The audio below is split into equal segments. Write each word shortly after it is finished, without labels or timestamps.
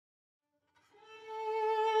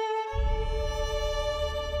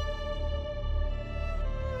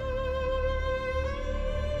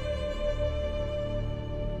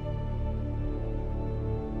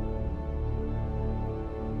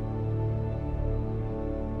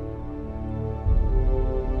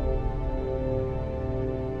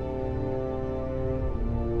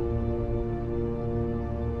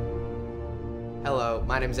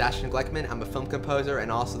My name is Ashtongleckman. I'm a film composer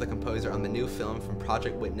and also the composer on the new film from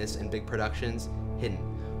Project Witness and Big Productions,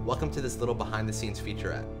 Hidden. Welcome to this little behind-the-scenes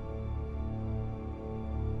featurette.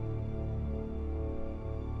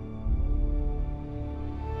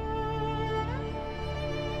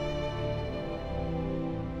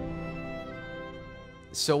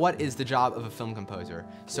 So what is the job of a film composer?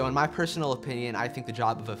 So in my personal opinion, I think the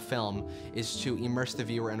job of a film is to immerse the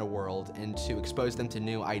viewer in a world and to expose them to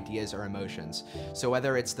new ideas or emotions. So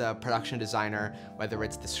whether it's the production designer, whether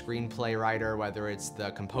it's the screenplay writer, whether it's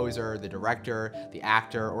the composer, the director, the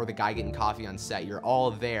actor, or the guy getting coffee on set, you're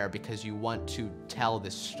all there because you want to tell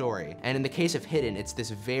this story. And in the case of Hidden, it's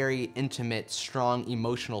this very intimate, strong,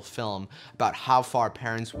 emotional film about how far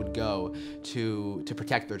parents would go to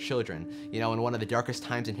protect their children. You know, in one of the darkest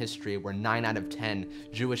times in history where 9 out of 10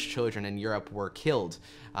 Jewish children in Europe were killed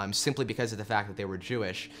simply because of the fact that they were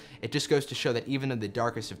Jewish. It just goes to show that even in the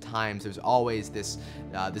darkest of times, there's always this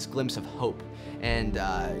glimpse of hope. And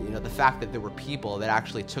you know, the fact that there were people that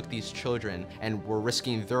actually took these children and were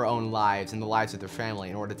risking their own lives and the lives of their family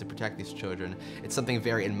in order to protect these children, it's something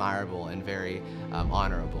very admirable and very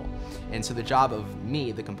honorable. And so the job of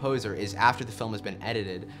me, the composer, is after the film has been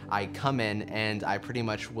edited, I come in and I pretty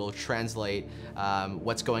much will translate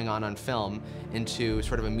what's going on film into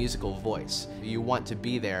sort of a musical voice. You want to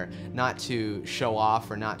be there not to show off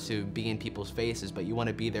or not to be in people's faces, but you want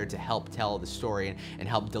to be there to help tell the story and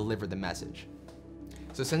help deliver the message.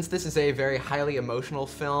 So since this is a very highly emotional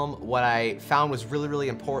film, what I found was really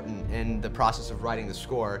important in the process of writing the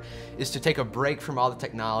score is to take a break from all the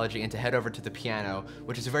technology and to head over to the piano,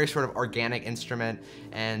 which is a very sort of organic instrument,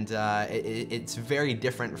 and it's very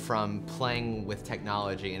different from playing with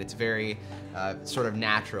technology, and it's very sort of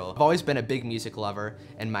natural. I've always been a big music lover,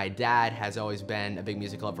 and my dad has always been a big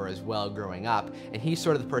music lover as well growing up, and he's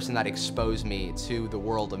sort of the person that exposed me to the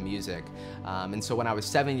world of music. And so when I was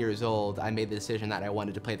 7 years old, I made the decision that I wanted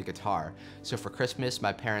to play the guitar. So for Christmas,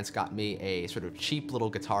 my parents got me a sort of cheap little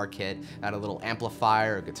guitar kit, had a little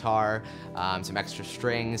amplifier, a guitar, some extra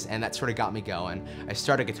strings, and that sort of got me going. I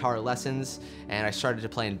started guitar lessons, and I started to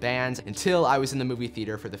play in bands until I was in the movie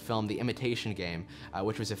theater for the film The Imitation Game,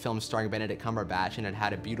 which was a film starring Benedict Cumberbatch, and it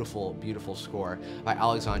had a beautiful score by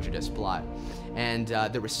Alexandre Desplat. And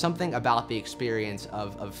there was something about the experience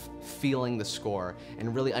of feeling the score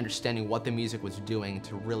and really understanding what the music was doing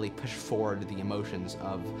to really push forward the emotions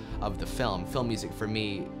of the film. Film music for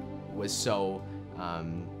me was so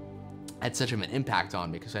had such an impact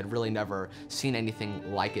on me because I'd really never seen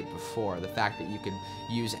anything like it before. The fact that you could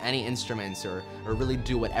use any instruments or really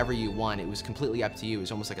do whatever you want, it was completely up to you. It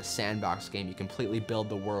was almost like a sandbox game. You completely build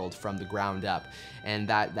the world from the ground up. And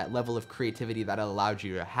that level of creativity that it allowed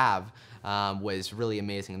you to have was really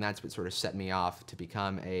amazing, and that's what sort of set me off to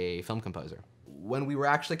become a film composer. When we were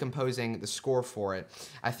actually composing the score for it,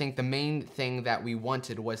 I think the main thing that we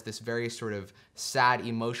wanted was this very sort of sad,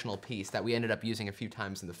 emotional piece that we ended up using a few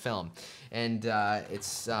times in the film. And it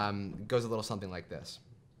goes a little something like this.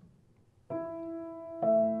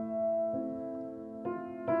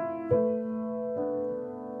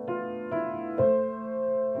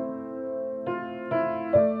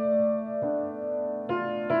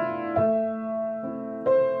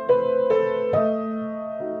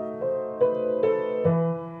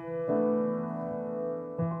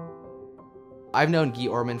 I've known Guy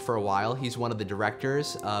Orman for a while. He's one of the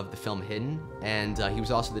directors of the film Hidden, and he was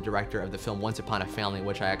also the director of the film Once Upon a Family,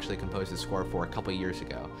 which I actually composed the score for a couple years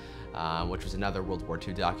ago, which was another World War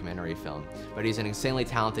II documentary film. But he's an insanely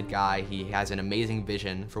talented guy. He has an amazing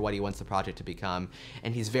vision for what he wants the project to become,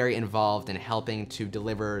 and he's very involved in helping to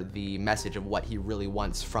deliver the message of what he really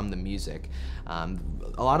wants from the music. A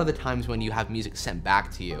lot of the times when you have music sent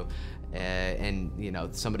back to you, and you know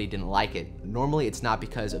somebody didn't like it, normally it's not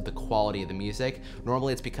because of the quality of the music.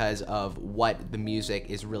 Normally it's because of what the music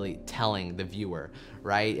is really telling the viewer,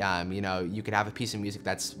 right? You know, you could have a piece of music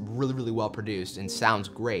that's really well produced and sounds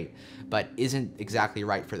great, but isn't exactly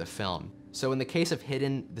right for the film. So in the case of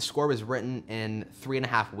Hidden, the score was written in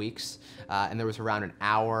 3.5 weeks, and there was around 1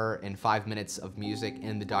 hour and 5 minutes of music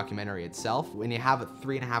in the documentary itself. When you have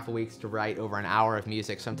 3.5 weeks to write over 1 hour of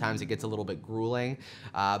music, sometimes it gets a little bit grueling,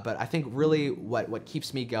 but I think really what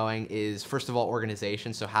keeps me going is, first of all,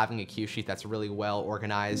 organization. So having a cue sheet that's really well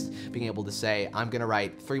organized, being able to say, I'm gonna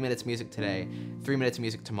write 3 minutes music today, 3 minutes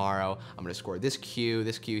music tomorrow, I'm gonna score this cue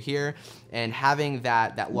here, and having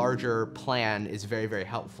that larger plan is very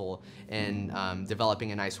helpful in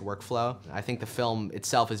developing a nice workflow. I think the film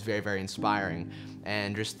itself is very inspiring,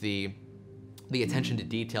 and just the the attention to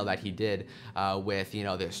detail that he did with, you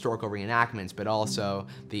know, the historical reenactments, but also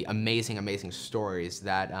the amazing, amazing stories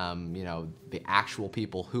that, you know, the actual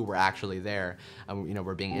people who were actually there, you know,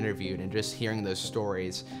 were being interviewed, and just hearing those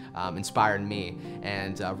stories inspired me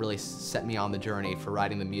and really set me on the journey for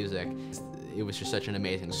writing the music. It was just such an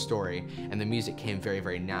amazing story, and the music came very,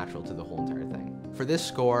 very natural to the whole entire thing. For this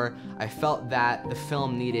score, I felt that the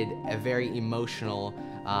film needed a very emotional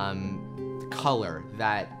color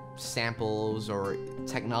that samples or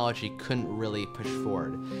technology couldn't really push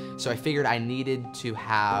forward. So I figured I needed to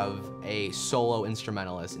have a solo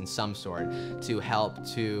instrumentalist in some sort to help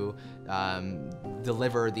to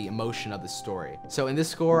deliver the emotion of the story. So in this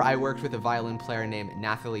score, I worked with a violin player named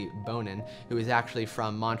Nathalie Bonin, who is actually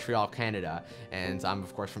from Montreal, Canada, and I'm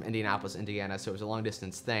of course from Indianapolis, Indiana, so it was a long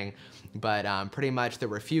distance thing. But pretty much there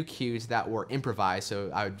were a few cues that were improvised,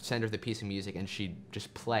 so I would send her the piece of music and she'd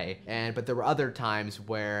just play. But there were other times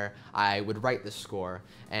where I would write the score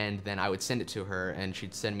and then I would send it to her and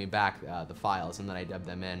she'd send me back the files, and then I dubbed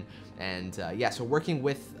them in. And yeah, so working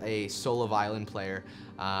with a solo violin player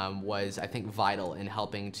was, I think, vital in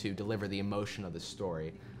helping to deliver the emotion of the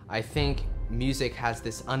story. I think music has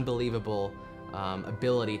this unbelievable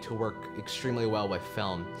ability to work extremely well with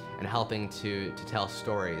film and helping to tell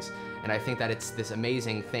stories. And I think that it's this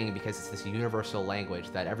amazing thing because it's this universal language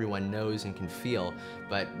that everyone knows and can feel,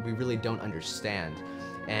 but we really don't understand.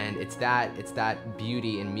 And it's that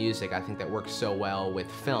beauty in music, I think, that works so well with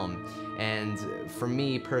film. And for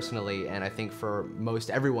me personally, and I think for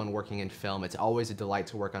most everyone working in film, it's always a delight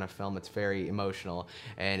to work on a film that's very emotional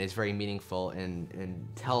and is very meaningful and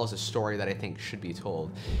tells a story that I think should be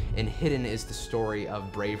told. And Hidden is the story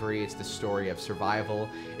of bravery, it's the story of survival,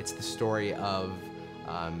 it's the story of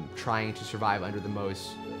trying to survive under the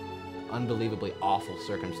most unbelievably awful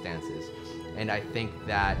circumstances. And I think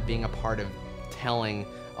that being a part of telling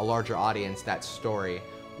a larger audience that story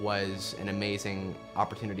was an amazing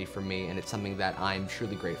opportunity for me, and it's something that I'm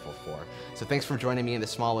truly grateful for. So thanks for joining me in this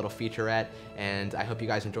small little featurette, and I hope you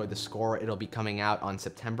guys enjoyed the score. It'll be coming out on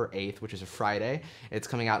September 8th, which is a Friday. It's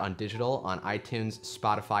coming out on digital on iTunes,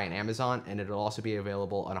 Spotify, and Amazon, and it'll also be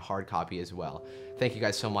available on a hard copy as well. Thank you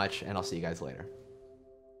guys so much, and I'll see you guys later.